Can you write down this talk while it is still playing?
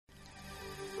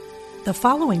The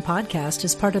following podcast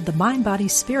is part of the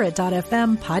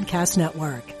MindBodySpirit.fm podcast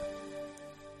network.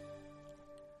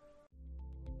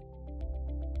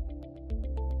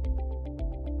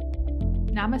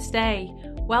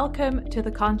 Namaste. Welcome to the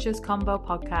Conscious Convo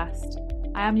podcast.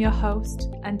 I am your host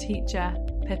and teacher,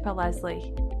 Pippa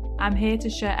Leslie. I'm here to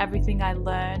share everything I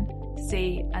learn,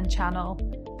 see, and channel.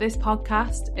 This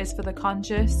podcast is for the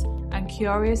conscious and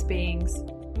curious beings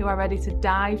who are ready to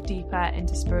dive deeper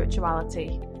into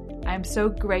spirituality. I am so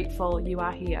grateful you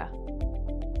are here.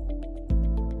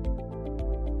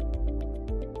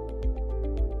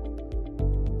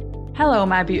 Hello,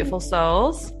 my beautiful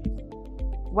souls.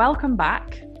 Welcome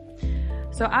back.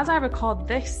 So as I record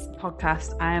this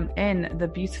podcast, I am in the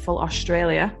beautiful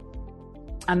Australia.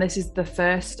 And this is the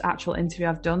first actual interview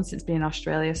I've done since being in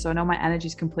Australia. So I know my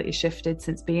energy's completely shifted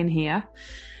since being here.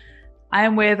 I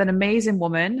am with an amazing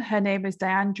woman. Her name is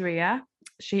Diane Dreher.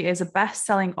 She is a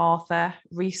best-selling author,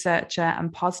 researcher,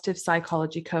 and positive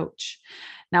psychology coach.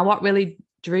 Now, what really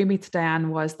drew me to Diane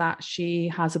was that she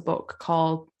has a book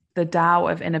called The Tao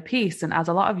of Inner Peace. And as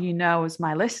a lot of you know, as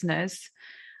my listeners,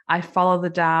 I follow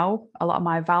the Tao. A lot of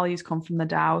my values come from the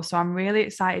Tao. So I'm really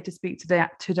excited to speak to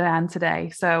Diane today.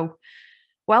 So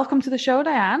welcome to the show,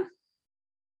 Diane.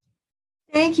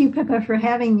 Thank you, Pippa, for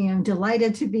having me. I'm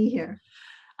delighted to be here.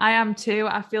 I am too.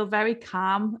 I feel very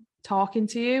calm talking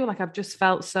to you. Like I've just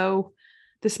felt so,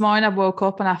 this morning I woke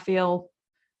up and I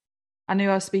knew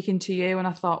I was speaking to you and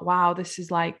I thought, wow, this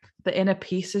is like the inner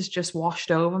peace has just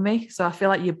washed over me. So I feel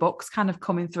like your book's kind of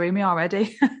coming through me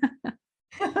already.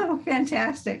 Oh,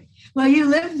 fantastic. Well, you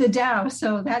live the Tao,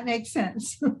 so that makes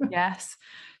sense. Yes.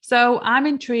 So I'm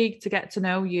intrigued to get to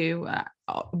know you.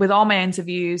 With all my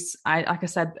interviews, like I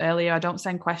said earlier, I don't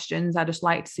send questions. I just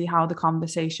like to see how the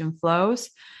conversation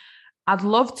flows. I'd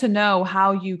love to know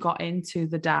how you got into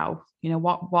the Tao. You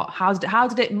know, how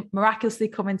did it miraculously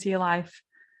come into your life?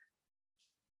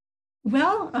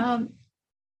 Well,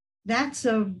 that's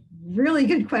a really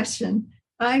good question.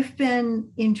 I've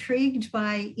been intrigued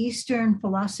by Eastern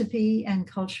philosophy and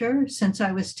culture since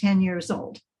I was 10 years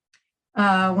old.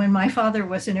 When my father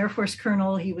was an Air Force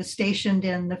colonel, he was stationed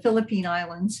in the Philippine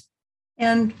Islands.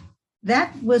 And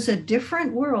that was a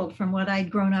different world from what I'd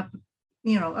grown up,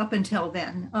 up until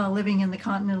then, living in the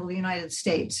continental United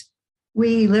States.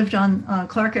 We lived on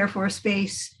Clark Air Force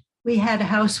Base. We had a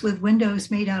house with windows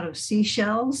made out of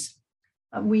seashells.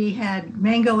 We had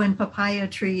mango and papaya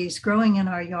trees growing in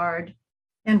our yard.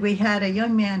 And we had a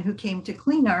young man who came to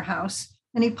clean our house,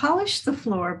 and he polished the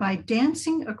floor by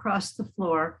dancing across the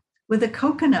floor with a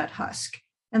coconut husk,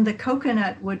 and the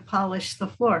coconut would polish the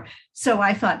floor. So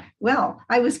I thought, well,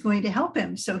 I was going to help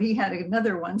him. So he had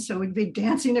another one. So we'd be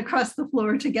dancing across the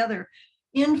floor together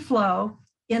in flow,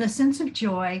 in a sense of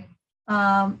joy.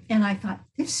 And I thought,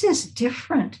 this is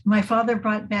different. My father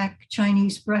brought back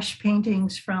Chinese brush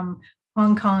paintings from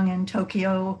Hong Kong and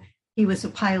Tokyo. He was a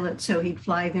pilot, so he'd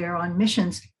fly there on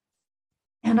missions.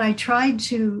 And I tried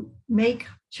to make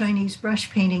Chinese brush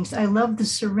paintings. I love the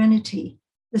serenity,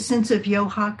 the sense of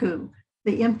yohaku,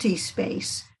 the empty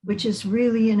space, which is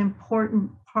really an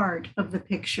important part of the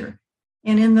picture.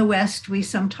 And in the West, we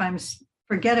sometimes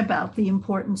forget about the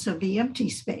importance of the empty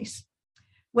space.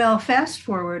 Well, fast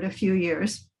forward a few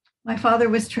years, my father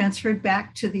was transferred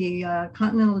back to the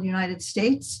continental United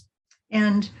States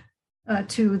and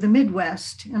to the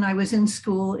Midwest. And I was in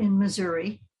school in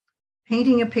Missouri,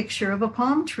 painting a picture of a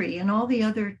palm tree. And all the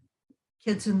other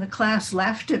kids in the class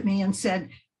laughed at me and said,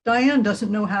 Diane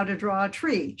doesn't know how to draw a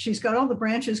tree. She's got all the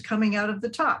branches coming out of the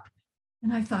top.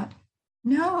 And I thought,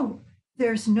 no,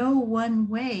 there's no one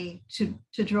way to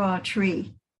draw a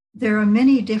tree. There are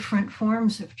many different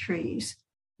forms of trees.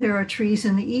 There are trees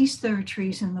in the East, there are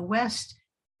trees in the West.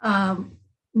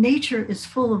 Nature is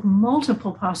full of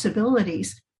multiple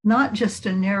possibilities, not just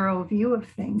a narrow view of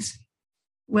things.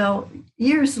 Well,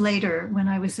 years later, when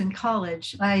I was in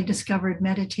college, I discovered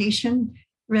meditation,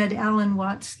 read Alan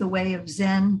Watts' The Way of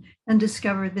Zen, and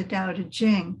discovered the Tao Te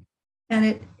Ching.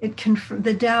 And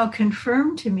the Tao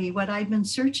confirmed to me what I'd been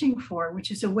searching for,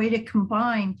 which is a way to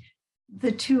combine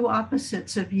the two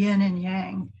opposites of yin and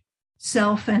yang,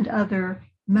 self and other,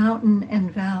 mountain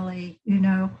and valley,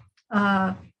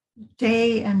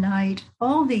 day and night,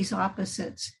 all these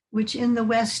opposites, which in the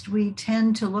West we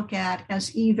tend to look at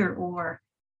as either or.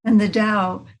 And the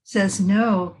Tao says,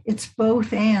 no, it's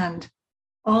both and.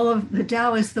 All of the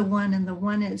Tao is the one, and the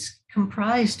one is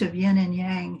comprised of yin and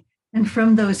yang. And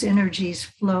from those energies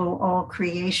flow all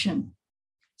creation.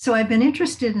 So I've been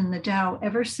interested in the Tao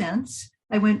ever since.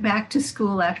 I went back to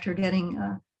school after getting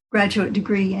a graduate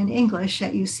degree in English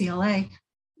at UCLA,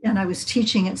 and I was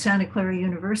teaching at Santa Clara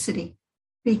University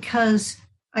because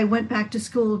I went back to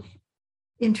school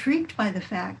intrigued by the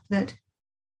fact that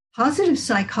positive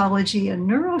psychology and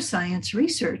neuroscience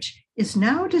research is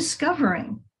now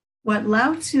discovering what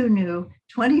Lao Tzu knew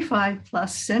 25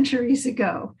 plus centuries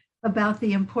ago about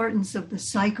the importance of the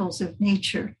cycles of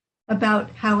nature,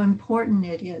 about how important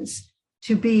it is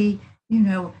to be,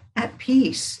 at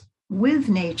peace with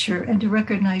nature and to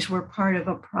recognize we're part of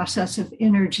a process of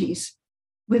energies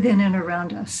within and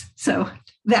around us. So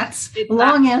that's a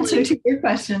long answer to your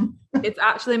question. It's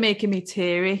actually making me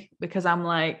teary because I'm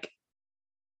like,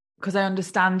 because I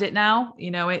understand it now.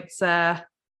 It's God,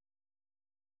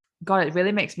 it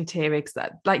really makes me teary,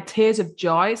 because like tears of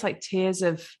joy. It's like tears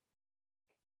of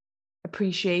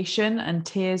appreciation and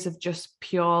tears of just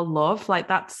pure love. Like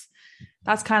that's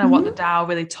kind of what the Tao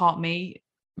really taught me.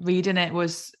 Reading it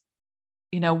was,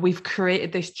 we've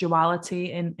created this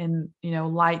duality in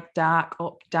light, dark,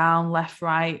 up, down, left,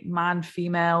 right, man,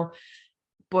 female,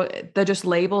 but they're just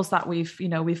labels that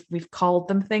we've called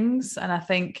them things. And I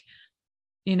think,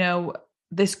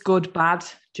 this good, bad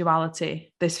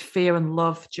duality, this fear and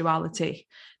love duality,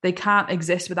 they can't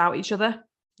exist without each other,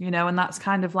 and that's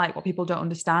kind of like what people don't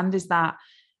understand, is that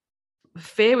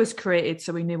fear was created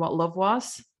so we knew what love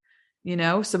was,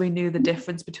 so we knew the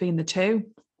difference between the two.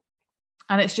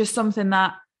 And it's just something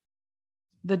that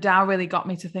the Tao really got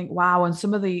me to think, wow. And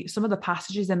some of the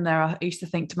passages in there, I used to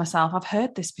think to myself, I've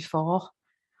heard this before,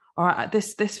 or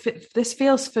this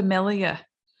feels familiar.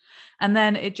 And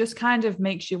then it just kind of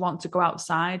makes you want to go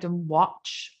outside and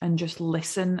watch and just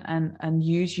listen and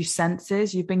use your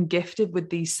senses. You've been gifted with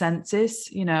these senses,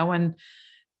 and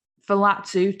for Lao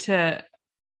Tzu to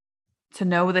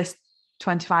know this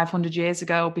 2,500 years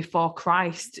ago before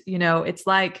Christ, it's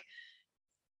like,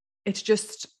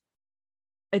 it's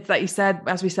like you said,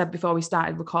 as we said before we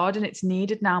started recording, it's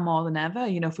needed now more than ever,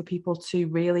 for people to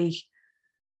really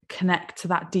connect to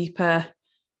that deeper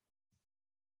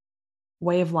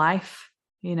way of life,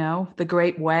 the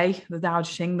great way, the Tao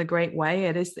Te Ching, the great way.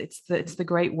 It's the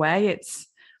great way. It's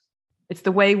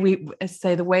the way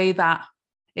the way that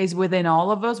is within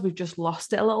all of us. We've just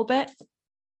lost it a little bit.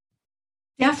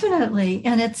 Definitely.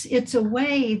 And it's a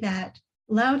way that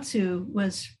Lao Tzu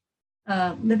was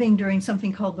living during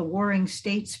something called the Warring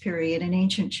States period in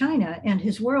ancient China, and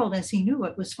his world as he knew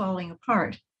it was falling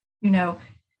apart.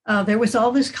 There was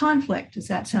all this conflict. Does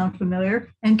that sound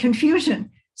familiar? And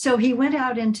confusion. So he went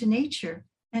out into nature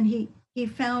and he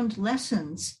found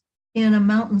lessons in a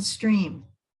mountain stream,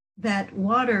 that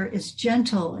water is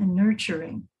gentle and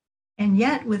nurturing, and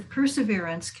yet with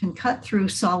perseverance can cut through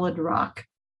solid rock.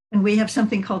 And we have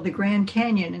something called the Grand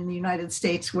Canyon in the United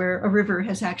States where a river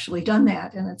has actually done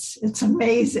that. And it's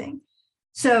amazing.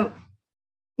 So,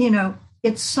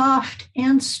 it's soft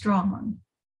and strong.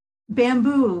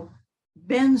 Bamboo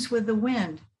bends with the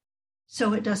wind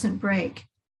so it doesn't break.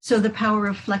 So the power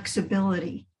of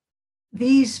flexibility.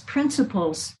 These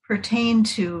principles pertain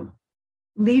to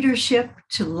leadership,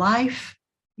 to life,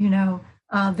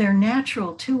 they're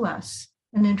natural to us.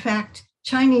 And in fact,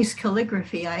 Chinese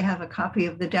calligraphy, I have a copy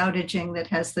of the Tao Te Ching that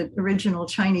has the original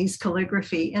Chinese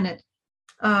calligraphy in it.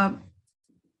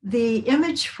 The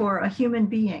image for a human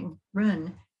being,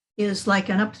 Run, is like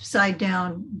an upside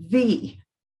down V.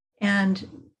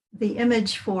 And the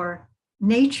image for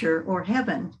nature or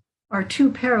heaven are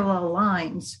two parallel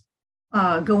lines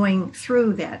going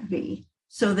through that V.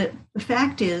 So that the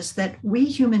fact is that we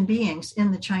human beings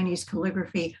in the Chinese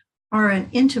calligraphy are an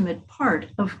intimate part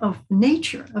of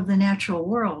nature, of the natural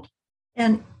world.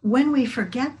 And when we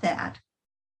forget that,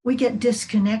 we get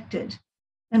disconnected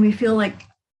and we feel like,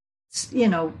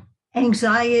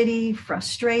 anxiety,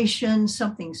 frustration,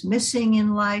 something's missing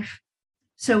in life.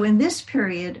 So in this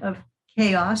period of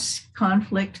chaos,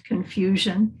 conflict,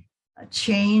 confusion,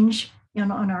 change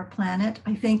on our planet,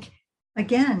 I think,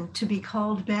 again, to be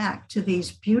called back to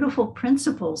these beautiful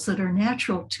principles that are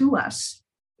natural to us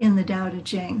in the Tao Te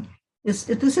Ching, this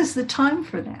is the time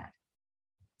for that.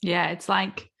 Yeah, it's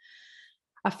like,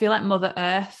 I feel like Mother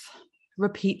Earth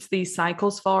repeats these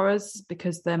cycles for us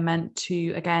because they're meant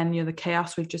to, again, the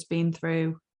chaos we've just been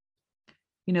through.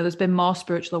 There's been more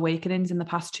spiritual awakenings in the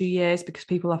past 2 years because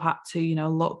people have had to,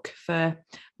 look for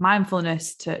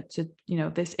mindfulness to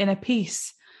this inner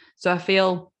peace. So I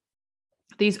feel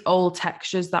these old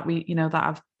textures that that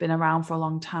have been around for a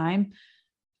long time,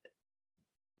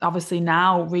 obviously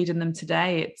now reading them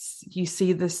today, you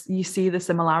see the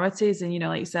similarities. And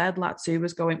like you said, Lao Tzu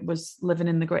was living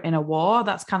in a war.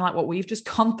 That's kind of like what we've just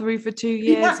gone through for 2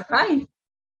 years. Yeah, right.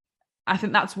 I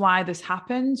think that's why this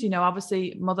happens.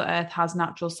 Obviously Mother Earth has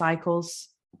natural cycles,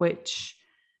 which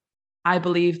I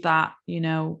believe that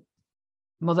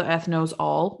Mother Earth knows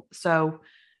all. So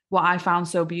what I found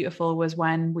so beautiful was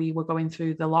when we were going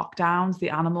through the lockdowns, the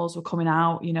animals were coming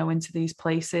out, into these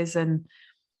places. And,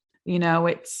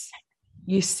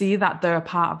 you see that they're a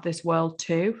part of this world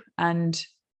too. And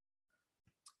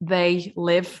they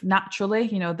live naturally,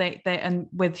 and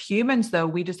with humans though,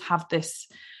 we just have this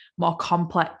more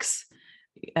complexity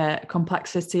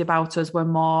about us.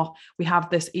 We have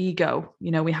this ego,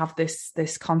 we have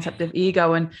this concept of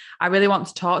ego. And I really want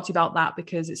to talk to you about that,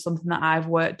 because it's something that I've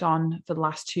worked on for the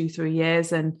last 2-3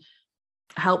 years and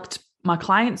helped my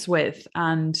clients with.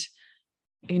 And,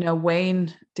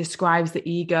 Wayne describes the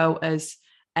ego as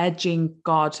edging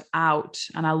God out.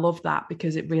 And I love that,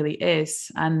 because it really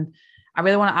is. And I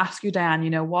really want to ask you,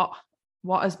 Diane,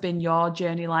 what has been your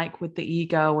journey like with the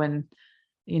ego, and,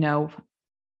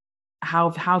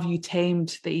 how have you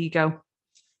tamed the ego?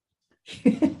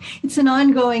 It's an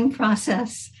ongoing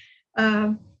process.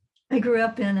 I grew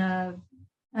up in a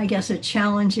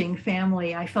challenging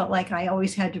family. I felt like I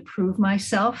always had to prove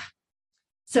myself.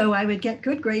 So I would get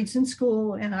good grades in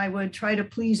school, and I would try to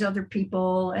please other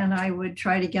people, and I would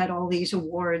try to get all these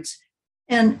awards.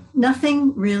 And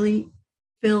nothing really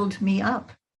filled me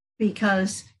up,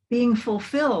 because being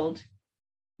fulfilled,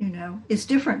 is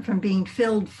different from being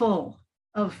filled full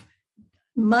of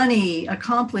money,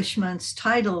 accomplishments,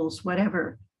 titles,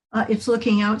 whatever. It's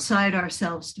looking outside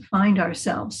ourselves to find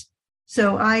ourselves.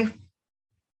 So I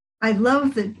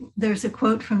love that there's a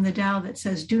quote from the Tao that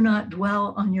says, "Do not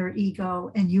dwell on your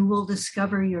ego, and you will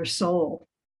discover your soul."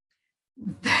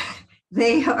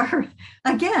 They are,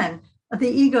 again, the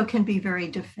ego can be very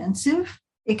defensive.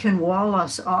 It can wall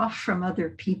us off from other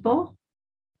people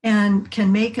and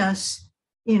can make us,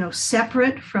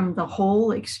 separate from the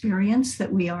whole experience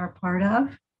that we are part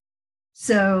of.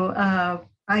 So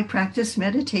I practice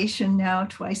meditation now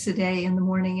twice a day, in the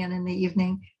morning and in the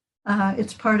evening.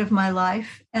 It's part of my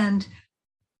life. And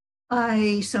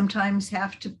I sometimes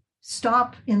have to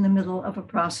stop in the middle of a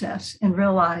process and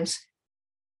realize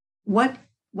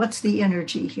what's the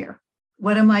energy here?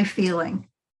 What am I feeling?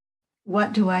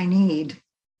 What do I need?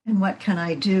 And what can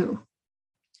I do?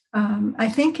 I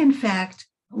think, in fact,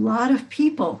 a lot of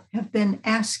people have been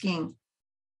asking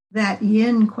that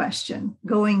yin question,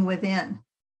 going within.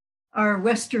 Our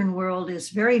Western world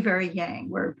is very, very yang.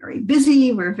 We're very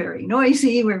busy, we're very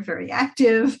noisy, we're very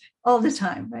active all the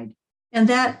time, right? And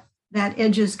that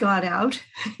edges God out,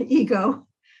 ego,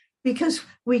 because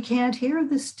we can't hear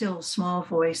the still small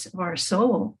voice of our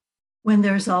soul when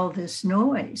there's all this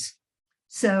noise.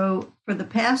 So for the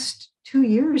past 2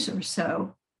 years or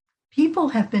so, people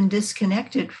have been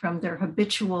disconnected from their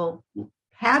habitual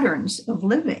patterns of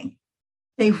living.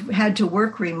 They've had to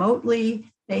work remotely.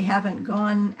 They haven't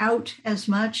gone out as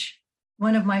much.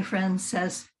 One of my friends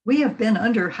says, "We have been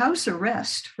under house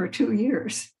arrest for 2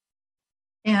 years."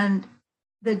 And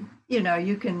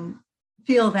you can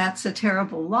feel that's a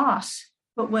terrible loss.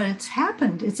 But what's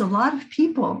happened is a lot of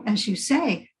people, as you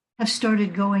say, have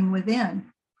started going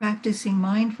within, practicing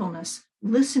mindfulness,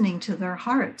 listening to their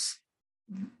hearts.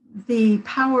 The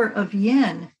power of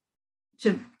yin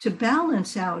to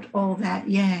balance out all that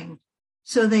yang.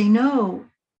 So they know,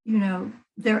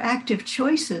 their active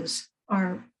choices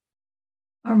are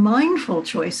mindful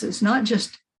choices, not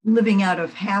just living out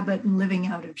of habit and living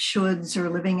out of shoulds or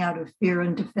living out of fear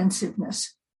and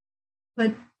defensiveness,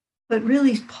 but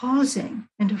really pausing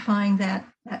and to find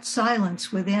that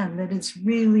silence within, that is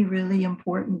really, really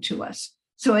important to us.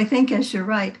 So I think, as you're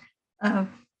right,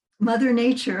 Mother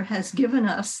Nature has given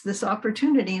us this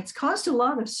opportunity. It's caused a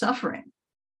lot of suffering,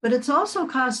 but it's also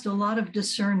caused a lot of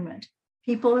discernment.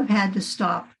 People have had to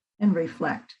stop and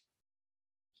reflect.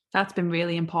 That's been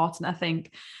really important, I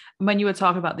think. When you were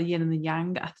talking about the yin and the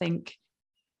yang, I think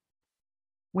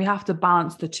we have to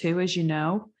balance the two, as you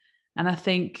know. And I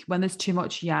think when there's too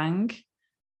much yang,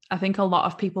 I think a lot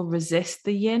of people resist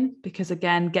the yin, because,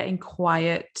 again, getting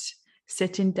quiet,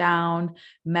 sitting down,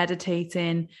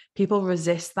 meditating, people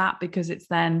resist that, because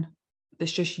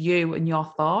there's just you and your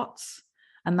thoughts.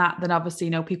 And that then obviously,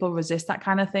 people resist that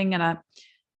kind of thing. And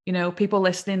people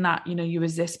listening, that, you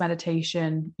resist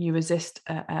meditation, you resist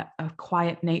a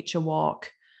quiet nature walk,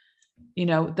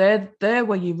 they're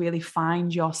where you really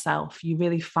find yourself. You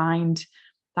really find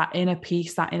that inner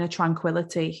peace, that inner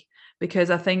tranquility, because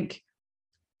I think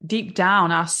deep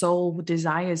down our soul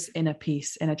desires inner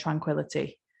peace, inner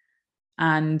tranquility.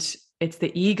 And it's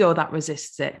the ego that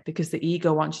resists it, because the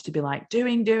ego wants you to be like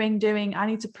doing. I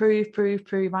need to prove.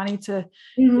 I need to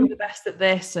do the best at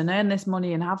this and earn this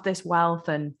money and have this wealth.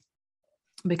 And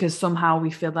because somehow we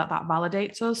feel that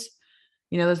validates us.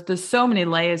 There's so many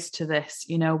layers to this,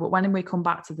 but when we come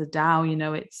back to the Tao,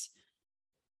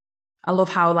 I love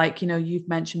how, like, you've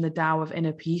mentioned the Tao of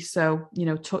inner peace. So,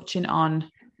 touching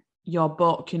on your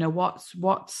book, what's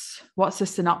the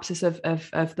synopsis of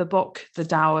the book, the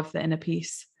Tao of the inner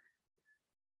peace?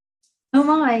 Oh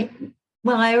my.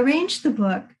 Well, I arranged the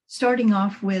book starting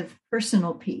off with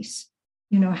personal peace,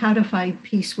 how to find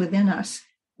peace within us.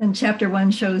 And chapter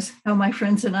 1 shows how my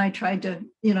friends and I tried to,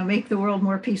 make the world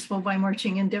more peaceful by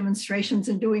marching in demonstrations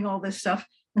and doing all this stuff.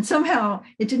 And somehow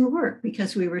it didn't work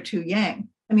because we were too yang.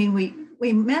 I mean,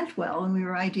 we meant well and we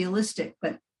were idealistic,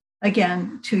 but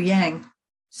again, too yang.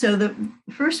 So the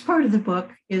first part of the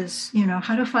book is,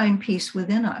 how to find peace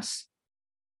within us,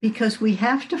 because we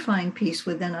have to find peace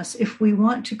within us if we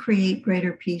want to create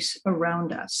greater peace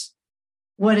around us.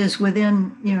 What is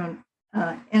within,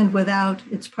 and without,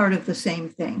 it's part of the same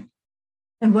thing.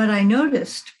 And what I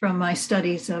noticed from my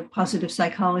studies of positive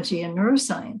psychology and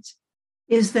neuroscience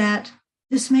is that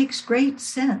this makes great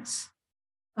sense.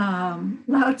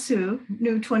 Lao Tzu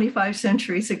knew 25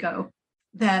 centuries ago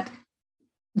that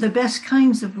the best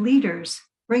kinds of leaders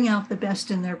bring out the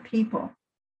best in their people.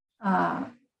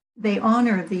 They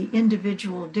honor the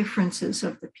individual differences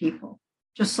of the people,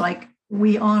 just like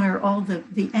we honor all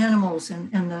the animals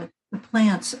and the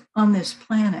plants on this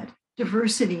planet.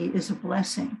 Diversity is a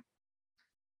blessing.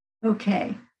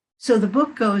 Okay, so the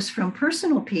book goes from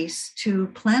personal peace to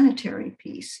planetary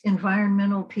peace,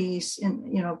 environmental peace,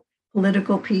 and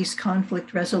political peace,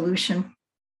 conflict resolution.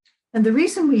 And the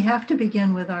reason we have to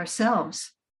begin with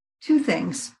ourselves, two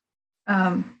things.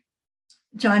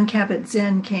 John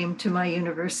Kabat-Zinn came to my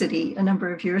university a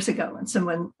number of years ago,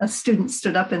 and a student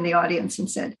stood up in the audience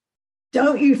and said,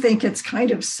 "Don't you think it's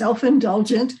kind of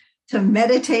self-indulgent to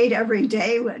meditate every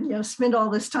day, spend all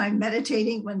this time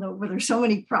meditating when there's so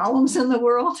many problems in the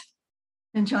world?"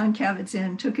 And John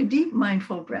Kabat-Zinn took a deep,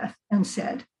 mindful breath and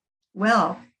said,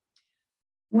 "Well,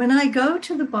 when I go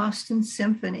to the Boston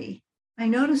Symphony, I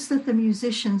notice that the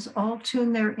musicians all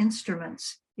tune their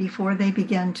instruments before they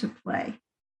begin to play.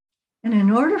 And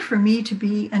in order for me to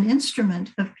be an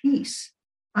instrument of peace,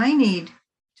 I need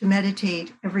to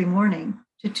meditate every morning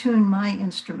to tune my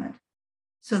instrument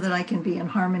so that I can be in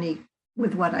harmony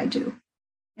with what I do."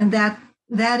 And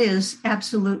that is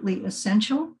absolutely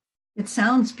essential. It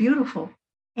sounds beautiful,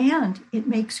 and it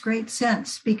makes great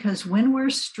sense, because when we're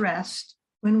stressed,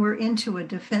 when we're into a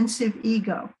defensive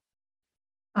ego,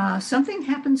 something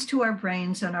happens to our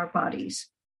brains and our bodies.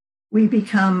 We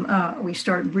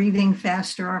start breathing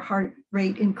faster, our heart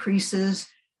rate increases,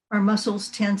 our muscles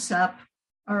tense up,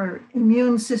 our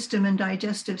immune system and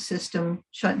digestive system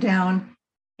shut down,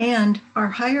 and our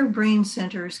higher brain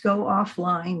centers go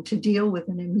offline to deal with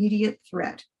an immediate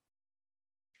threat.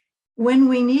 When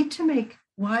we need to make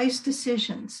wise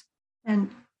decisions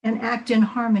and act in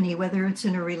harmony, whether it's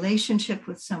in a relationship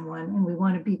with someone and we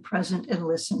want to be present and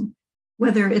listen,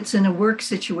 whether it's in a work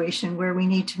situation where we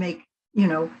need to make,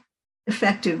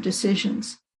 effective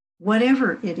decisions,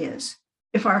 whatever it is,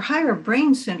 if our higher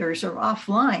brain centers are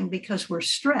offline because we're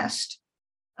stressed,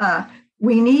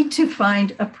 we need to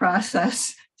find a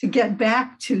process to get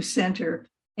back to center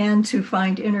and to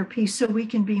find inner peace so we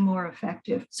can be more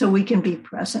effective, so we can be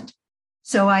present.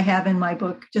 So I have in my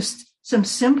book just some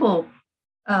simple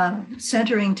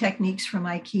centering techniques from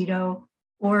Aikido,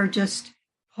 or just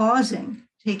pausing,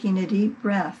 taking a deep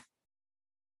breath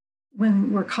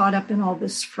when we're caught up in all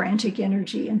this frantic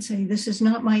energy, and say, "This is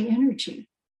not my energy.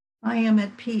 I am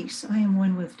at peace. I am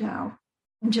one with Tao."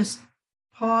 And just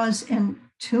pause and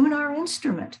tune our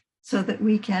instrument so that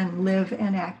we can live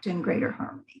and act in greater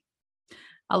harmony.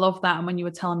 I love that. And when you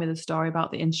were telling me the story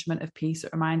about the instrument of peace,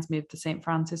 it reminds me of the St.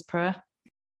 Francis prayer.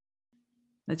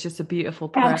 It's just a beautiful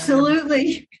prayer.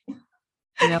 Absolutely.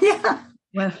 Yeah.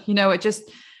 Well, it just,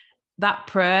 that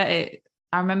prayer,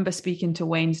 I remember speaking to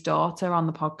Wayne's daughter on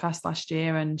the podcast last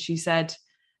year, and she said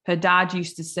her dad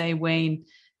used to say, "Wayne,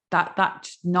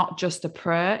 that's not just a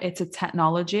prayer, it's a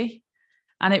technology."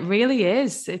 And it really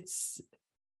is. It's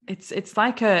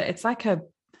like a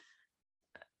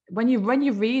when you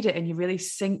read it and you really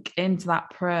sink into that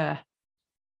prayer,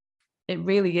 it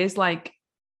really is like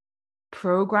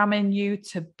programming you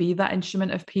to be that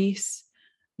instrument of peace,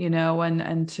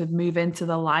 and to move into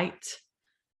the light,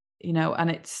 and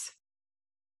it's,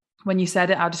 when you said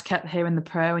it, I just kept hearing the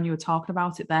prayer when you were talking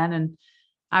about it then. And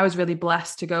I was really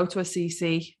blessed to go to a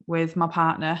CC with my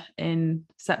partner in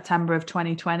September of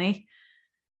 2020.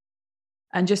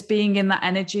 And just being in that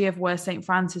energy of where St.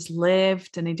 Francis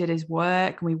lived and he did his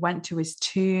work, and we went to his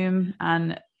tomb.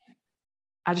 And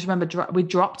I just remember we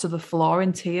dropped to the floor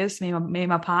in tears, me and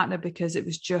my partner, because it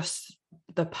was just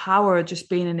the power of just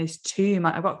being in his tomb.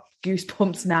 I've got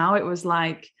goosebumps now. It was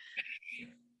like,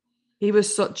 he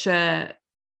was such a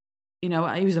he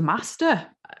was a master,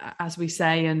 as we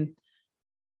say, and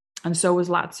so was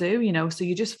Lao-Tzu, so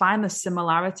you just find the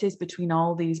similarities between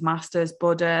all these masters.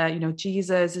 Buddha,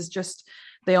 Jesus is just,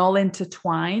 they all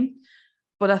intertwine.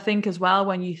 But I think as well,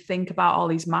 when you think about all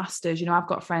these masters, I've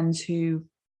got friends who,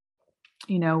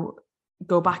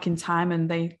 go back in time and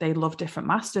they love different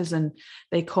masters and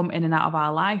they come in and out of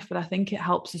our life. But I think it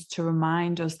helps us to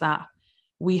remind us that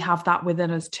we have that within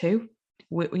us too.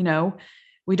 We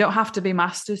don't have to be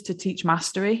masters to teach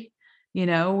mastery.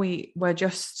 We're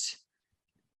just,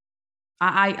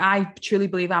 I truly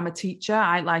believe I'm a teacher.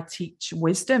 I teach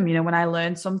wisdom. When I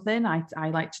learn something, I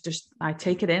like to I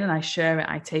take it in and I share it.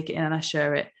 I take it in and I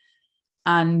share it.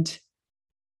 And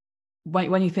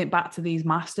when you think back to these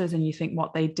masters and you think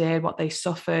what they did, what they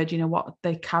suffered, what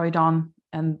they carried on,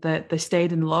 and they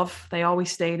stayed in love. They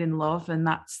always stayed in love, and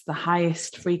that's the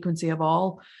highest frequency of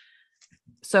all.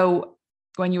 So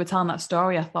when you were telling that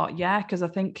story, I thought, yeah, because I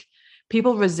think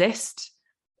people resist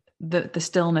the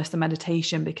stillness, the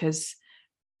meditation, because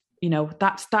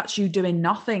that's you doing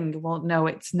nothing. Well, no,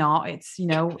 it's not. It's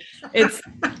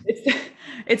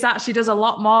it's actually does a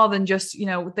lot more than just,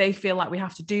 they feel like we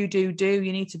have to do, you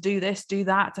need to do this, do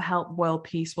that to help world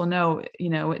peace. Well, no,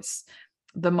 it's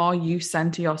the more you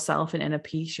center yourself in inner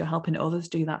peace, you're helping others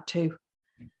do that too.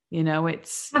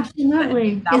 It's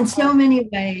absolutely in so many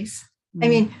ways. I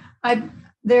mean,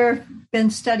 there have been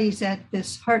studies at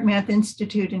this Heart Math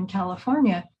Institute in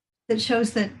California that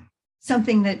shows that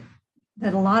something that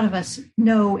a lot of us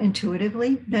know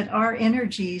intuitively, that our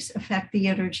energies affect the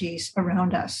energies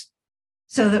around us.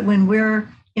 So that when we're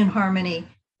in harmony,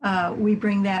 we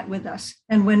bring that with us.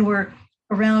 And when we're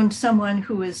around someone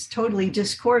who is totally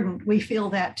discordant, we feel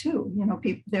that too.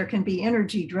 There can be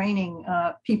energy draining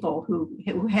people who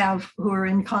are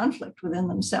in conflict within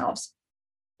themselves.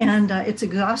 And it's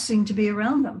exhausting to be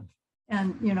around them.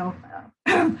 And,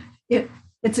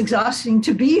 it's exhausting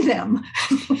to be them.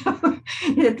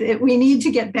 We need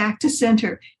to get back to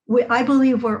center. I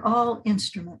believe we're all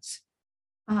instruments.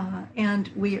 And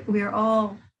we're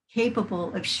all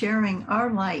capable of sharing our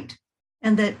light.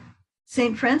 And that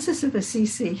St. Francis of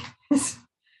Assisi is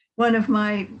one of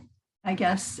my, I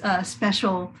guess,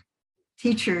 special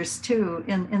teachers too,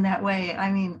 in that way.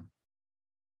 I mean,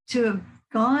 to have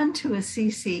gone to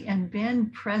Assisi and been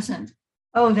present,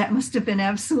 oh, that must have been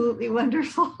absolutely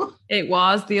wonderful. It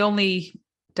was. The only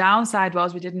downside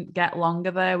was we didn't get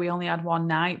longer there. We only had one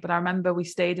night, but I remember we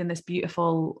stayed in this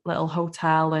beautiful little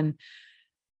hotel, and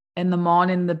in the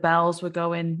morning the bells were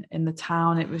going in the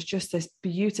town. It was just this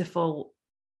beautiful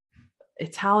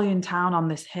Italian town on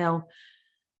this hill,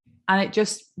 and it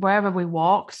just, wherever we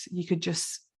walked, you could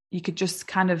just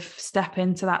kind of step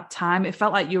into that time. It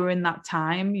felt like you were in that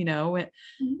time,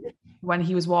 when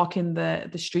he was walking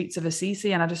the streets of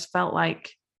Assisi, and I just felt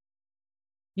like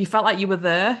you felt like you were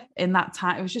there in that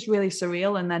time. It was just really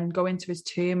surreal. And then going to his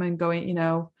tomb and going,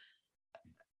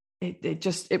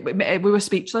 we were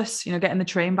speechless, getting the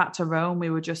train back to Rome. We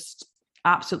were just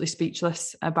absolutely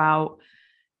speechless about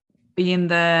being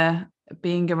there,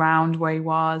 being around where he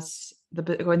was,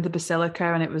 going to the basilica.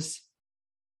 And it was,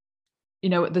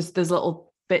 there's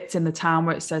little bits in the town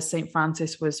where it says St.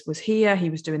 Francis was here, he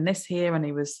was doing this here, and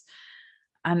he was,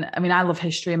 and I mean, I love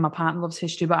history and my partner loves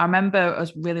history, but I remember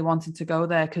us really wanting to go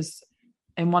there because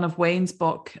in one of Wayne's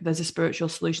book, there's a spiritual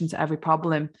solution to every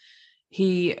problem.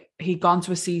 He'd gone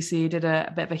to Assisi, did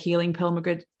a bit of a healing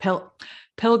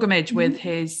pilgrimage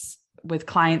with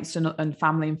clients and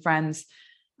family and friends.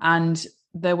 And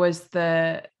there was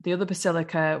the other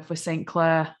basilica for St.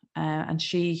 Clare, and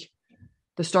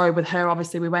the story with her,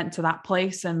 obviously we went to that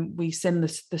place and we seen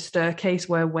the staircase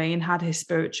where Wayne had his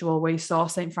spiritual, where he saw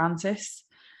St. Francis.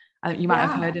 You might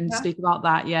have heard him speak about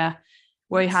that. Yeah.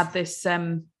 Where he had this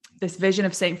vision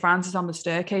of St. Francis on the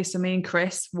staircase. So me and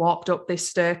Chris walked up this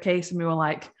staircase and we were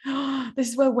like, oh, this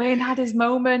is where Wayne had his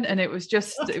moment. And it was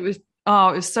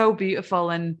so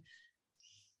beautiful. And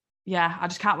yeah, I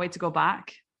just can't wait to go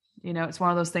back. It's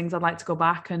one of those things I'd like to go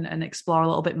back and explore a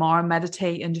little bit more and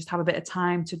meditate and just have a bit of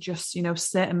time to just,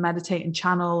 sit and meditate and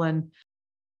channel. And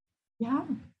yeah.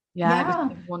 It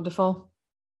was wonderful.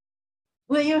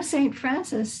 Well, St.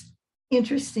 Francis,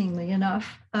 interestingly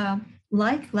enough,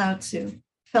 like Lao-Tzu,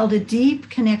 felt a deep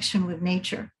connection with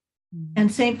nature. Mm-hmm.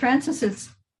 And St. Francis's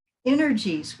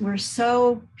energies were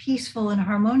so peaceful and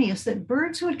harmonious that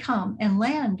birds would come and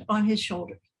land on his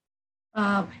shoulders.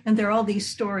 And there are all these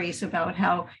stories about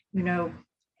how,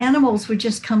 animals would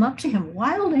just come up to him,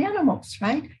 wild animals,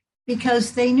 right?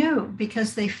 Because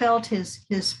they felt his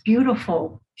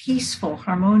beautiful, peaceful,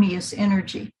 harmonious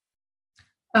energy.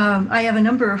 I have a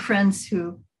number of friends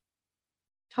who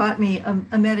taught me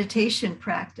a meditation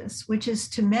practice, which is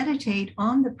to meditate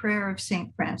on the prayer of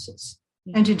St. Francis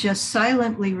and to just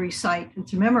silently recite and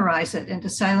to memorize it and to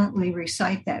silently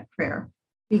recite that prayer.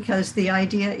 Because the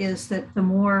idea is that the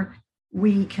more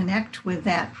we connect with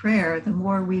that prayer, the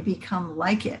more we become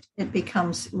like it. It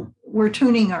becomes, we're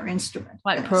tuning our instrument.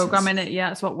 Like programming it. Yeah.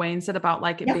 That's what Wayne said about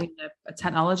like it being a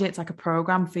technology. It's like a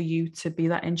program for you to be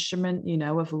that instrument,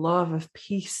 of love, of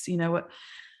peace,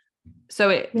 So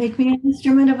it make me an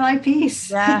instrument of thy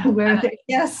peace. Yeah.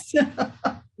 Yes.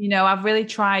 I've really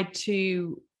tried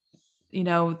to,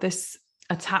 this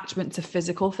attachment to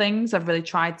physical things. I've really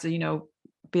tried to,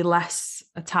 be less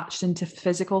attached into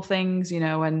physical things,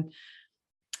 and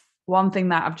one thing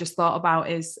that I've just thought about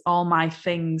is all my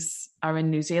things are in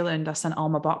New Zealand. I sent all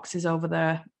my boxes over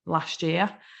there last year.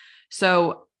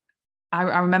 So I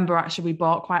remember actually we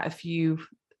bought quite a few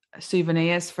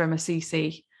souvenirs from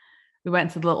Assisi. We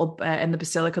went to the little, in the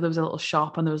Basilica, there was a little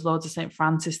shop and there was loads of St.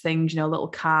 Francis things, little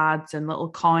cards and little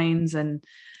coins and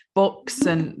books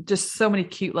and just so many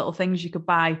cute little things you could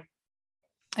buy.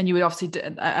 And you would obviously,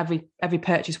 every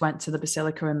purchase went to the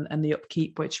Basilica and the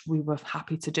upkeep, which we were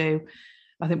happy to do.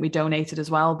 I think we donated as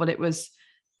well, but it was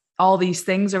all these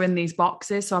things are in these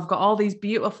boxes. So I've got all these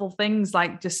beautiful things,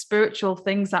 like just spiritual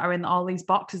things that are in all these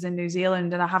boxes in New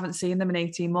Zealand, and I haven't seen them in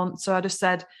 18 months. So I just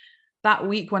said, that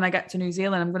week when I get to New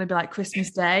Zealand, I'm going to be like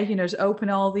Christmas Day, just open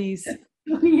all these.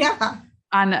 Yeah.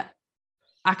 And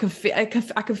I can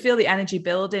feel the energy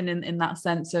building in that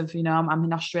sense of, I'm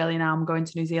in Australia now, I'm going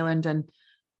to New Zealand. And,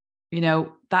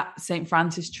 that St.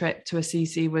 Francis trip to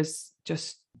Assisi was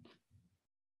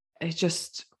I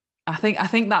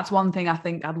think that's one thing I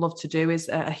think I'd love to do is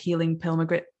a healing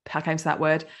pilgrimage. I can't say that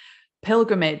word.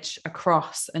 Pilgrimage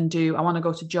across and I want to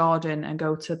go to Jordan and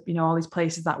go to, all these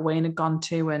places that Wayne had gone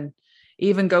to, and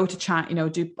even go to China,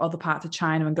 do other parts of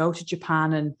China and go to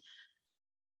Japan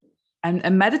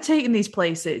and meditate in these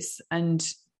places and,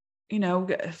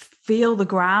 feel the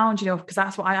ground, because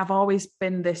that's what I've always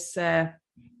been this,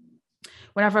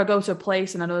 whenever I go to a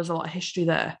place and I know there's a lot of history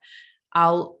there,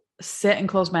 I'll sit and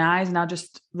close my eyes and I'll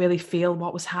just really feel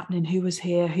what was happening, who was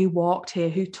here, who walked here,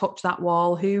 who touched that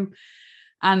wall,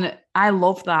 and I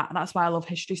love that. That's why I love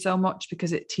history so much,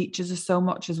 because it teaches us so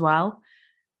much as well.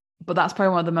 But that's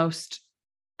probably one of the most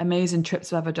amazing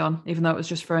trips I've ever done. Even though it was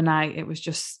just for a night, it was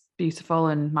just beautiful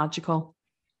and magical.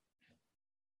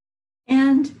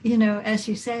 And, as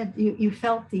you said, you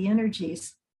felt the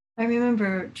energies. I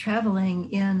remember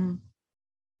traveling in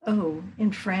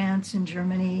France and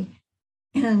Germany.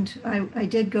 And I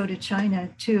did go to China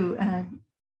too.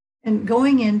 And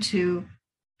going into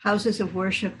houses of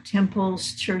worship,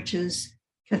 temples, churches,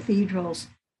 cathedrals,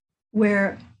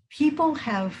 where people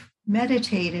have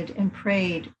meditated and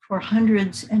prayed for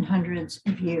hundreds and hundreds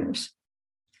of years.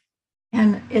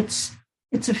 And it's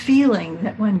a feeling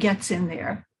that one gets in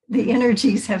there. The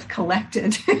energies have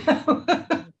collected.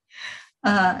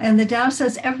 And the Tao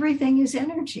says everything is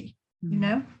energy,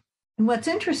 And what's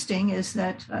interesting is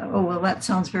that, that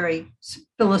sounds very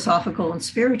philosophical and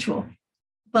spiritual,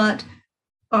 but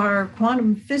our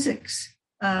quantum physics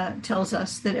tells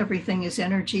us that everything is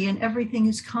energy and everything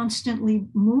is constantly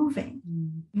moving.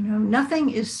 Nothing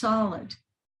is solid.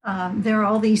 There are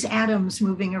all these atoms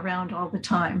moving around all the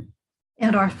time,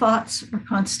 and our thoughts are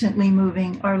constantly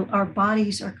moving. Our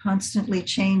bodies are constantly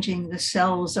changing. The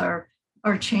cells are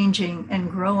changing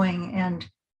and growing, and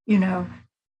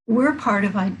we're part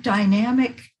of a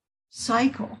dynamic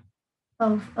cycle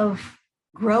of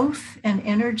growth and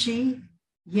energy,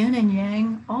 yin and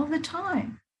yang, all the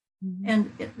time.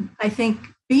 And I think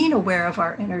being aware of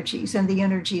our energies and the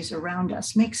energies around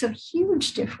us makes a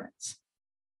huge difference.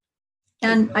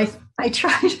 And I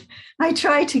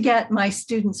tried to get my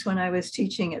students, when I was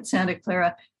teaching at Santa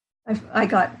Clara, I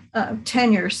got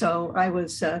tenure, so I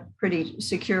was pretty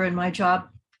secure in my job.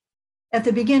 At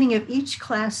the beginning of each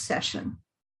class session,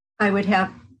 I would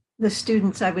have the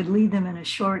students, I would lead them in a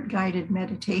short guided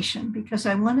meditation because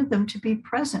I wanted them to be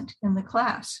present in the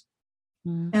class.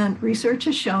 And research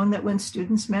has shown that when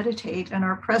students meditate and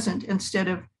are present instead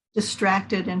of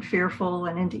distracted and fearful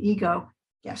and into ego,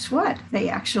 guess what? They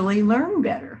actually learn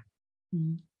better.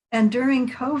 And during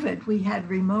COVID, we had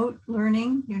remote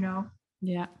learning,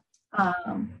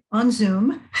 on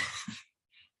Zoom.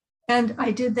 And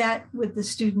I did that with the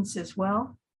students as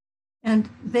well.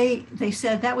 And they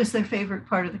said that was their favorite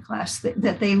part of the class,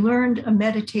 that they learned a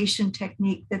meditation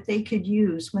technique that they could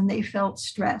use when they felt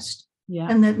stressed.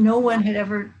 And that no one had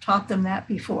ever taught them that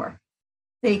before.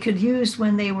 They could use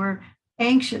when they were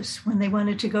anxious, when they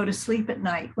wanted to go to sleep at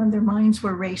night, when their minds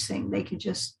were racing. They could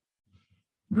just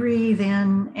breathe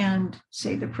in and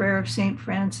say the prayer of St.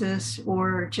 Francis,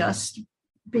 or just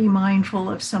be mindful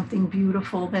of something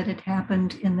beautiful that had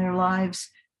happened in their lives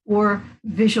or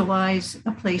visualize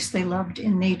a place they loved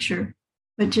in nature,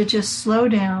 but to just slow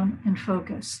down and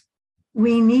focus.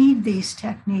 We need these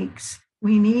techniques.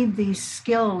 We need these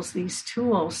skills, these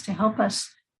tools to help us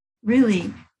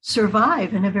really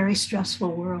survive in a very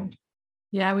stressful world.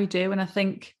 Yeah, we do. And I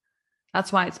think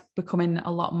that's why it's becoming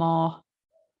a lot more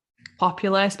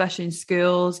popular, especially in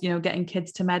schools, getting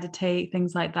kids to meditate,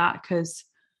 things like that, because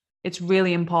it's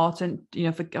really important,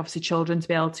 for obviously children to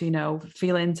be able to,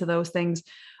 feel into those things.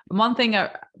 And one thing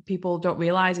people don't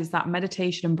realize is that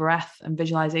meditation and breath and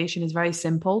visualization is very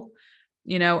simple.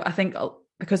 I think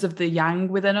because of the yang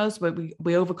within us, we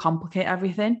overcomplicate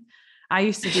everything. I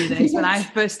used to do this when I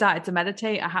first started to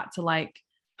meditate. I had to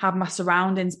have my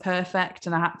surroundings perfect,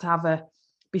 and I had to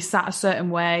be sat a certain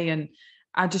way, and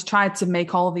I just tried to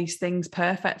make all these things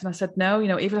perfect. And I said, no,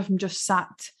 even if I'm just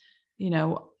sat,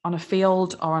 on a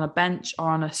field or on a bench or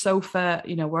on a sofa,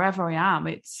 wherever I am,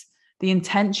 it's the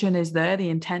intention is there. The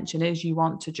intention is you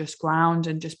want to just ground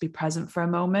and just be present for a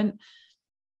moment.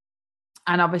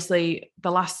 And obviously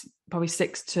the last probably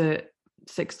 6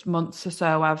 months or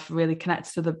so, I've really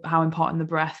connected to how important the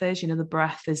breath is. The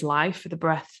breath is life, the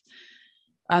breath.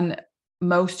 And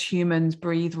most humans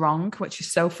breathe wrong, which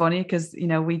is so funny because,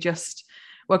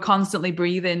 we're constantly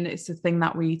breathing. It's a thing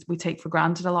that we take for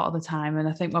granted a lot of the time. And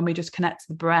I think when we just connect to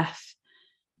the breath,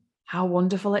 how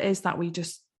wonderful it is that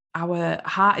our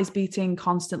heart is beating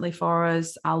constantly for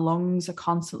us. Our lungs are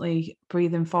constantly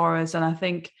breathing for us. And I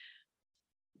think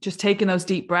just taking those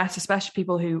deep breaths, especially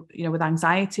people who, with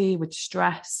anxiety, with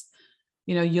stress,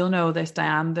 you'll know this,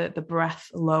 Diane, that the breath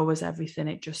lowers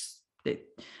everything.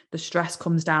 The stress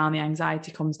comes down, the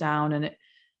anxiety comes down,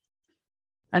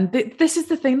 this is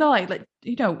the thing though,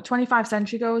 25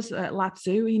 centuries ago, Lao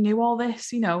Tzu, he knew all this.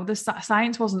 The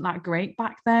science wasn't that great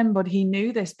back then, but he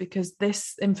knew this because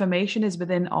this information is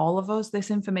within all of us.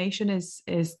 This information is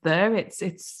there.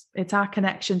 It's our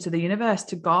connection to the universe,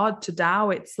 to God, to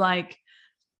Tao. It's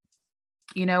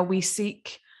we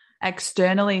seek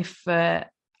externally for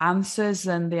answers,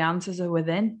 and the answers are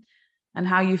within. And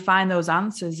how you find those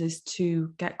answers is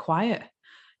to get quiet.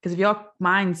 Because if your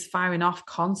mind's firing off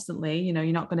constantly, you're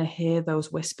not going to hear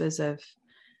those whispers of,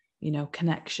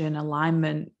 connection,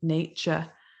 alignment, nature.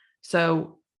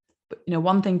 So,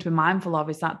 one thing to be mindful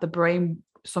of is that the brain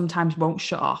sometimes won't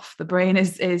shut off. The brain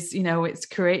is it's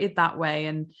created that way.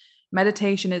 And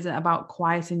meditation isn't about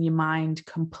quieting your mind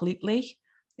completely.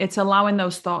 It's allowing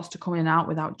those thoughts to come in and out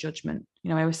without judgment.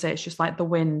 I always say it's just like the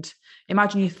wind.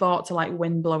 Imagine your thoughts are like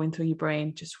wind blowing through your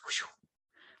brain. Just whoosh,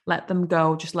 let them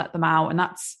go, just let them out. And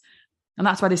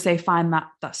that's why they say find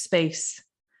that space,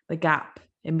 the gap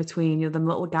in between, them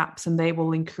little gaps, and they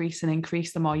will increase and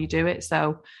increase the more you do it.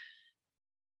 So,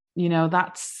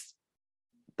 that's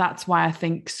why I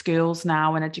think schools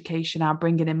now and education are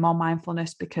bringing in more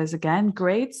mindfulness, because again,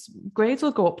 grades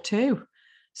will go up too.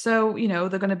 So, they're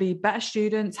going to be better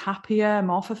students, happier,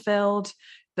 more fulfilled.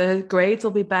 The grades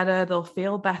will be better. They'll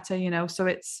feel better, so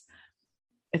it's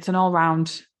an all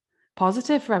round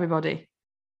positive for everybody.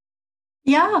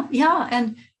 Yeah.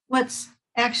 And it's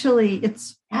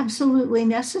absolutely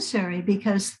necessary,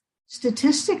 because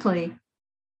statistically,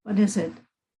 what is it?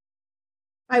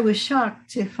 I was shocked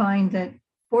to find that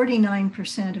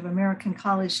 49% of American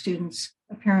college students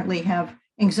apparently have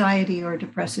anxiety or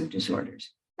depressive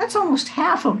disorders. That's almost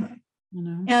half of them.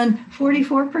 And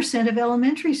 44% of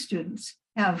elementary students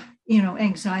have,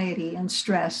 anxiety and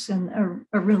stress, and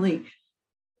are really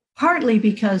partly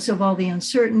because of all the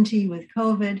uncertainty with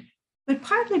COVID, but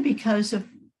partly because of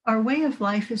our way of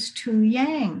life is too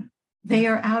yang. They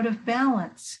are out of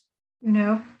balance.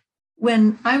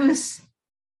 When I was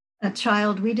a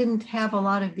child, we didn't have a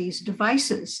lot of these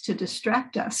devices to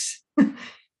distract us.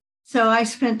 So I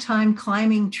spent time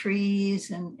climbing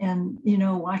trees and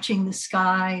watching the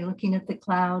sky, looking at the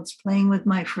clouds, playing with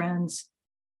my friends.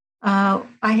 I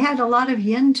had a lot of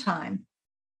yin time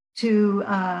to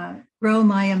grow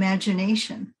my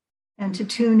imagination and to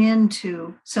tune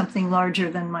into something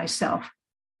larger than myself,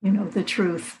 the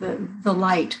truth, the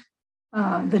light,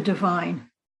 the divine.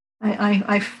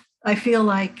 I feel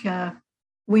like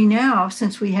we now,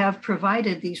 since we have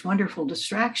provided these wonderful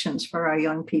distractions for our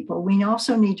young people, we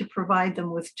also need to provide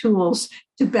them with tools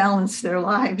to balance their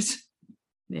lives.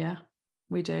 Yeah,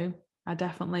 we do. I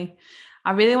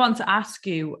really want to ask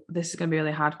you, this is going to be a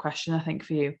really hard question, I think,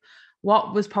 for you.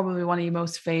 What was probably one of your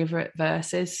most favorite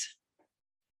verses?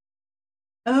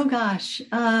 Oh, gosh.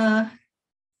 I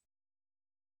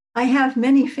have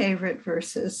many favorite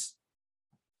verses,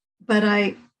 but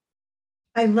I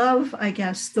love, I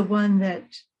guess, the one that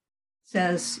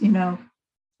says,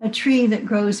 A tree that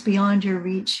grows beyond your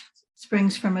reach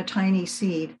springs from a tiny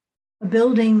seed. A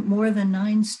building more than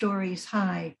 9 stories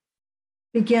high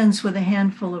begins with a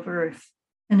handful of earth,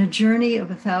 and a journey of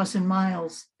 1,000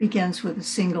 miles begins with a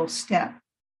single step.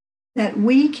 That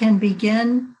we can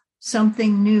begin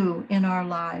something new in our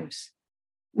lives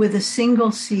with a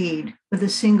single seed, with a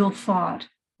single thought,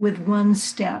 with one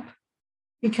step.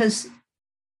 Because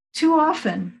too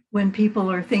often when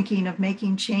people are thinking of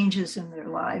making changes in their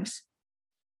lives,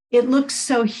 it looks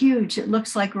so huge. It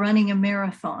looks like running a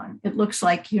marathon. It looks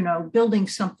like, building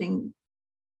something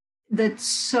that's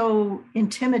so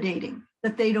intimidating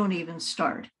that they don't even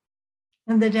start.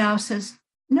 And the Tao says,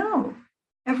 no,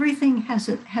 everything has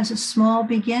a small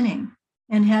beginning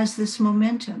and has this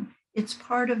momentum. It's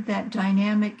part of that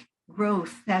dynamic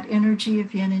growth, that energy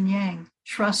of yin and yang.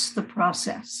 Trust the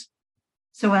process.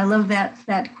 So I love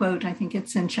that quote. I think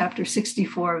it's in chapter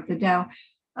 64 of the Tao.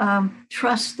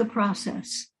 Trust the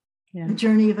process. Yeah. The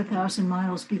journey of 1,000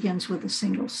 miles begins with a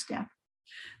single step.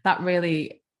 That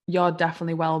really, you're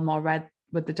definitely well more read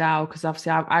with the Tao, because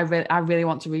obviously I really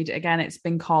want to read it again. It's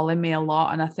been calling me a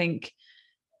lot, and I think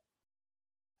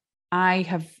I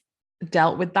have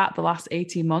dealt with that the last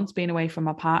 18 months being away from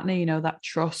my partner. That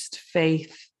trust,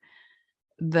 faith,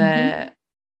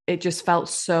 it just felt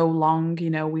so long.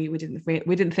 We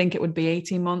didn't think it would be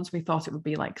 18 months. We thought it would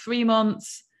be like 3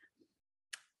 months.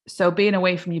 So being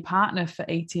away from your partner for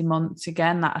 18 months,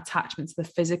 again, that attachment to the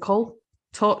physical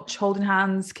touch, holding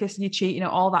hands, kissing your cheek,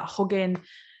 all that hugging,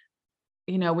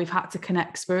 we've had to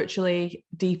connect spiritually,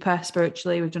 deeper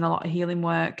spiritually. We've done a lot of healing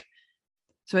work.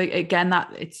 So again, I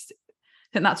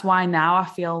think that's why now I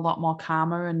feel a lot more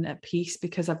calmer and at peace,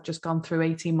 because I've just gone through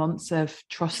 18 months of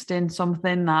trusting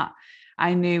something that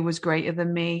I knew was greater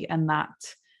than me, and that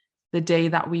the day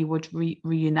that we would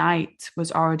reunite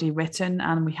was already written,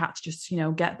 and we had to just,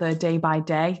 get there day by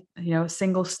day,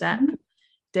 single step,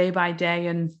 day by day.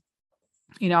 And,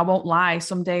 I won't lie,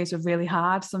 some days are really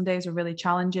hard. Some days are really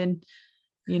challenging,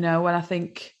 and I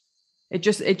think it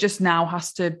just now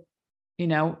has to,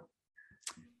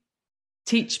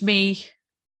 teach me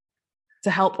to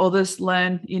help others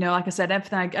learn, like I said,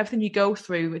 everything you go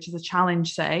through, which is a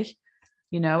challenge, say,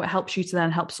 it helps you to then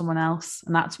help someone else.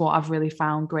 And that's what I've really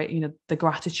found great, the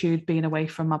gratitude being away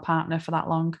from my partner for that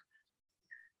long.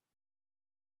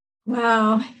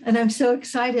 Wow. And I'm so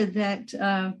excited that,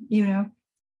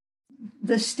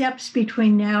 the steps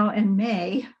between now and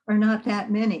May are not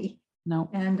that many. No.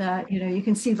 And, you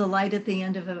can see the light at the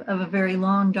end of a very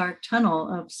long, dark tunnel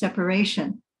of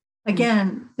separation.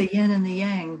 Again, the yin and the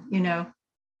yang,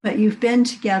 but you've been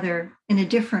together in a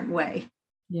different way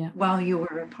while you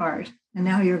were apart. And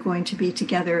now you're going to be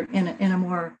together in a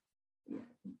more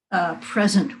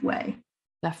present way.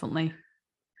 Definitely.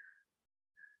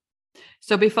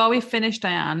 So before we finish,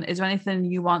 Diane, is there anything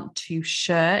you want to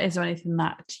share? Is there anything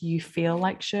that you feel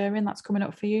like sharing that's coming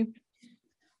up for you?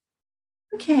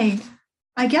 Okay.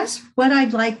 I guess what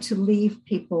I'd like to leave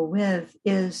people with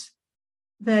is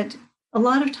that a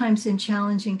lot of times in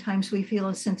challenging times, we feel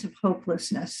a sense of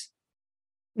hopelessness.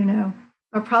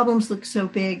 Our problems look so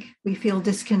big, we feel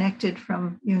disconnected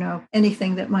from,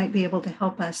 anything that might be able to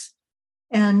help us.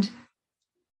 And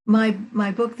my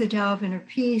book, The Tao of Inner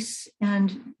Peace,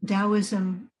 and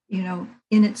Taoism, in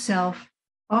itself,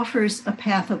 offers a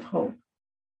path of hope.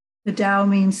 The Tao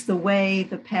means the way,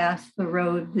 the path, the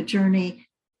road, the journey.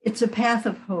 It's a path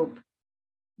of hope,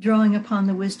 drawing upon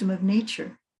the wisdom of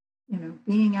nature,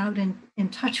 being out in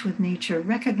touch with nature,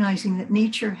 recognizing that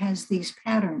nature has these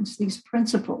patterns, these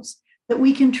principles that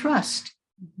we can trust,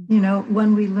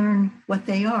 when we learn what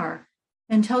they are,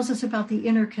 and tells us about the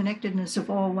interconnectedness of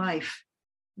all life,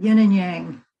 yin and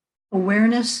yang,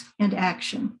 awareness and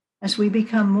action. As we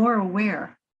become more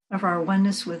aware of our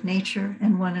oneness with nature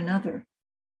and one another,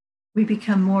 we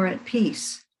become more at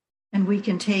peace, and we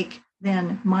can take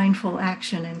then mindful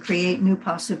action and create new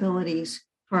possibilities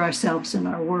for ourselves and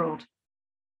our world.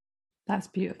 That's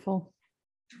beautiful.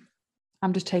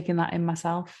 I'm just taking that in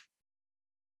myself.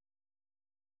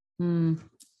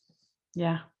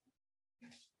 Yeah.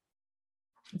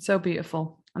 It's so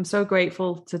beautiful. I'm so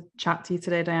grateful to chat to you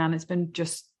today, Diane. It's been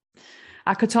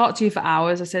I could talk to you for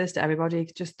hours. I say this to everybody,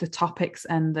 just the topics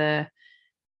and the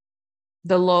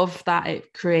love that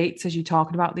it creates as you're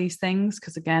talking about these things.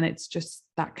 Because again, it's just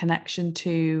that connection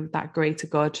to that greater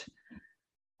good.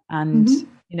 And,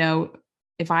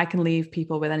 if I can leave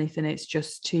people with anything, it's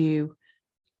just to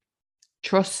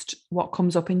trust what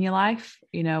comes up in your life.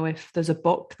 If there's a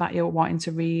book that you're wanting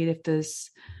to read, if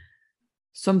there's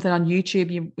something on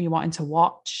YouTube you're wanting to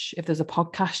watch, if there's a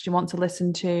podcast you want to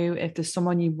listen to, if there's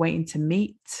someone you're waiting to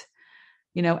meet,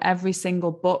 every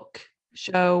single book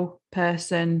show,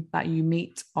 person that you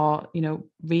meet or,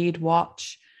 read,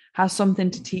 watch has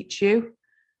something to teach you.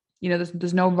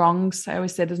 There's no wrongs. I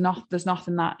always say there's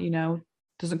nothing that,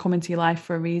 doesn't come into your life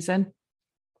for a reason.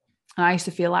 And I used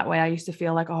to feel that way. I used to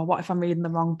feel like, oh, what if I'm reading the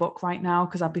wrong book right now?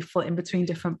 Because I'd be flitting between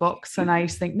different books. And I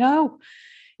used to think, no,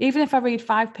 even if I read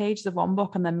 5 pages of one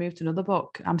book and then move to another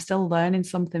book, I'm still learning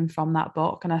something from that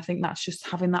book. And I think that's just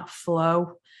having that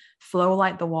flow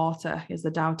like the water, as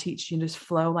the Tao teaches you, just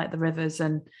flow like the rivers,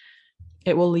 and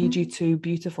it will lead you to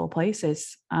beautiful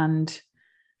places. And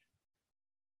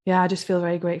yeah, I just feel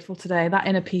very grateful today. That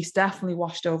inner peace definitely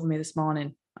washed over me this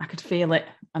morning. I could feel it,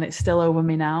 and it's still over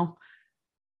me now.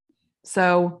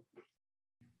 So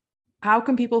how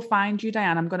can people find you,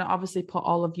 Diane? I'm going to obviously put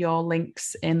all of your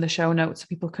links in the show notes so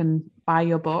people can buy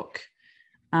your book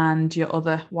and your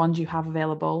other ones you have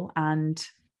available and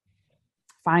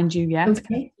find you. Yeah.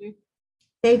 Okay.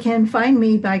 They can find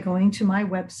me by going to my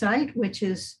website, which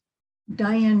is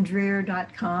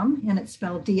dianedreher.com, and it's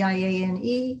spelled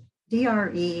DIANEDREHER.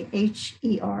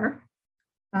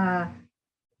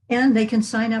 And they can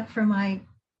sign up for my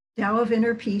Tao of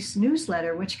Inner Peace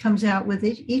newsletter, which comes out with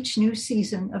each new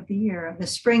season of the year. The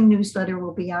spring newsletter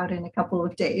will be out in a couple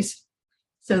of days,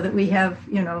 so that we have,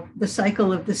 the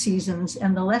cycle of the seasons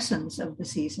and the lessons of the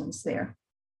seasons there.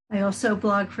 I also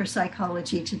blog for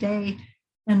Psychology Today,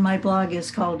 and my blog is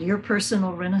called Your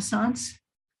Personal Renaissance,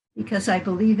 because I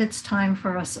believe it's time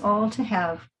for us all to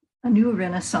have a new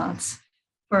renaissance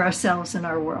for ourselves and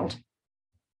our world.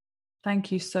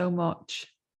 Thank you so much.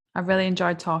 I really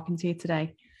enjoyed talking to you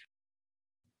today.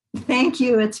 Thank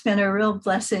you. It's been a real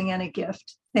blessing and a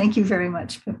gift. Thank you very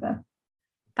much, Pippa.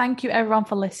 Thank you everyone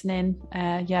for listening.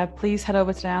 Please head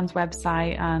over to Diane's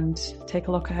website and take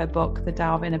a look at her book, The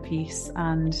Tao of Inner Peace.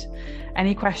 And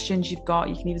any questions you've got,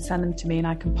 you can either send them to me and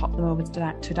I can pop them over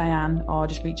to Diane, or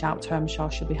just reach out to her. I'm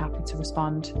sure she'll be happy to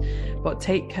respond. But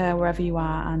take care wherever you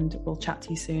are, and we'll chat to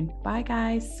you soon. Bye,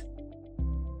 guys.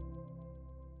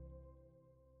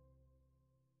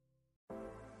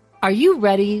 Are you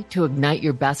ready to ignite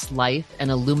your best life and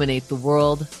illuminate the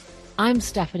world? I'm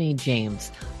Stephanie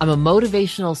James. I'm a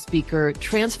motivational speaker,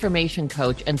 transformation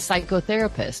coach, and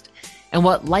psychotherapist. And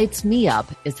what lights me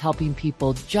up is helping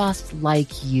people just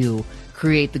like you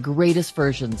create the greatest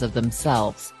versions of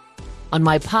themselves. On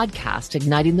my podcast,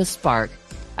 Igniting the Spark,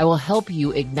 I will help you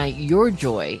ignite your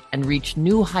joy and reach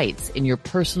new heights in your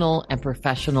personal and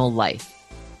professional life.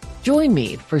 Join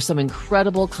me for some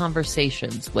incredible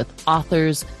conversations with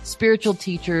authors, spiritual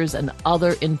teachers, and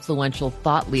other influential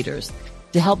thought leaders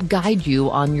to help guide you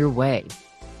on your way.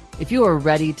 If you are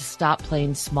ready to stop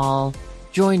playing small,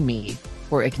 join me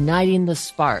for Igniting the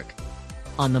Spark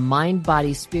on the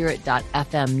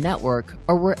mindbodyspirit.fm network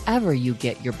or wherever you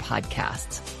get your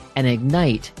podcasts, and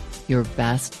ignite your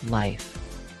best life.